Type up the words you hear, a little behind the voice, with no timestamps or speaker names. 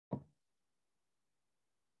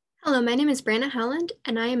Hello, my name is Brianna Howland,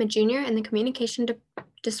 and I am a junior in the Communication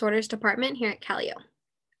Disorders Department here at Calio.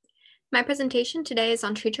 My presentation today is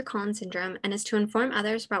on Treacher Collins Syndrome and is to inform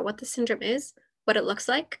others about what the syndrome is, what it looks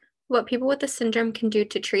like, what people with the syndrome can do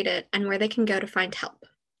to treat it, and where they can go to find help.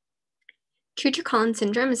 Treacher Collins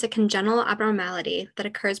Syndrome is a congenital abnormality that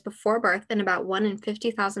occurs before birth in about 1 in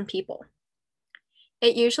 50,000 people.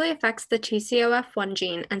 It usually affects the TCOF1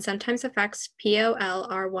 gene and sometimes affects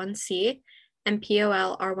POLR1C and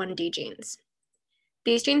POLR1D genes.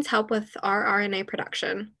 These genes help with rRNA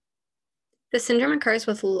production. The syndrome occurs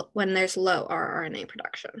when there's low rRNA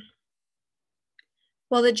production.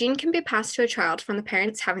 While the gene can be passed to a child from the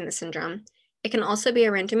parents having the syndrome, it can also be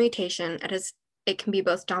a random mutation as it can be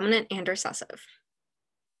both dominant and recessive.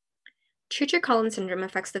 Treacher Collins syndrome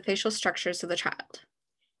affects the facial structures of the child.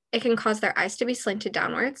 It can cause their eyes to be slanted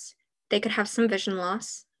downwards. They could have some vision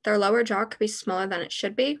loss. Their lower jaw could be smaller than it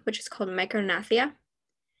should be, which is called micrognathia.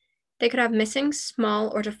 They could have missing, small,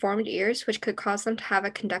 or deformed ears, which could cause them to have a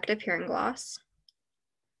conductive hearing loss.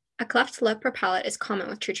 A cleft lip or palate is common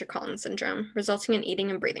with Treacher Collins syndrome, resulting in eating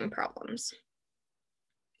and breathing problems.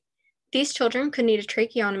 These children could need a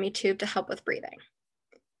tracheotomy tube to help with breathing.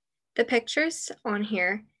 The pictures on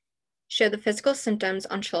here show the physical symptoms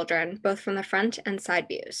on children, both from the front and side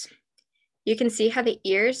views. You can see how the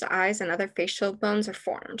ears, eyes, and other facial bones are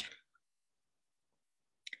formed.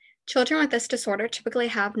 Children with this disorder typically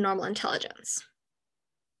have normal intelligence.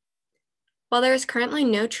 While there is currently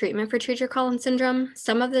no treatment for Treacher Collins syndrome,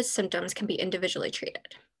 some of the symptoms can be individually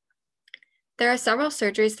treated. There are several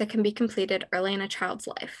surgeries that can be completed early in a child's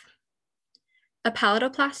life. A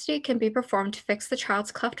palatoplasty can be performed to fix the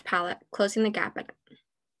child's cleft palate, closing the gap in it.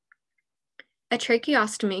 A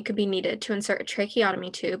tracheostomy could be needed to insert a tracheotomy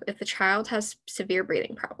tube if the child has severe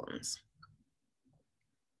breathing problems.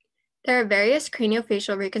 There are various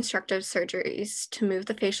craniofacial reconstructive surgeries to move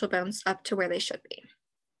the facial bones up to where they should be.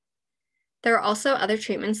 There are also other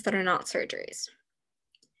treatments that are not surgeries.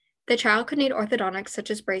 The child could need orthodontics such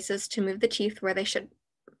as braces to move the teeth where they should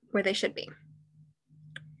be.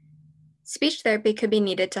 Speech therapy could be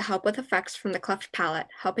needed to help with effects from the cleft palate,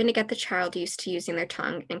 helping to get the child used to using their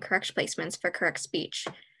tongue in correct placements for correct speech,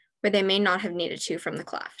 where they may not have needed to from the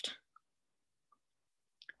cleft.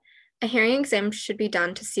 A hearing exam should be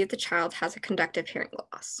done to see if the child has a conductive hearing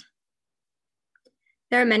loss.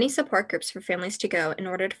 There are many support groups for families to go in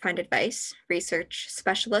order to find advice, research,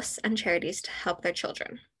 specialists, and charities to help their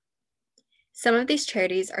children. Some of these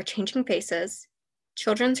charities are Changing Faces,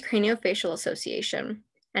 Children's Craniofacial Association,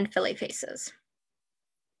 and Philly Faces.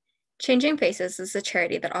 Changing Faces is a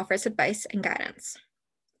charity that offers advice and guidance.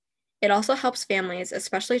 It also helps families,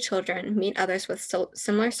 especially children, meet others with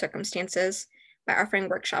similar circumstances by offering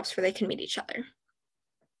workshops where they can meet each other.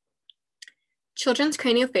 Children's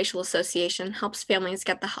Craniofacial Association helps families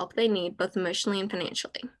get the help they need both emotionally and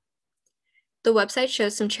financially. The website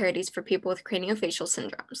shows some charities for people with craniofacial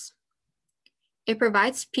syndromes. It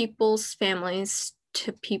provides people's families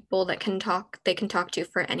to people that they can talk to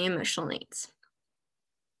for any emotional needs.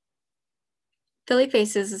 Philly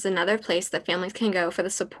Faces is another place that families can go for the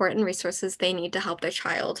support and resources they need to help their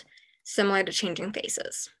child, similar to Changing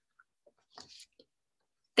Faces.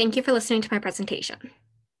 Thank you for listening to my presentation.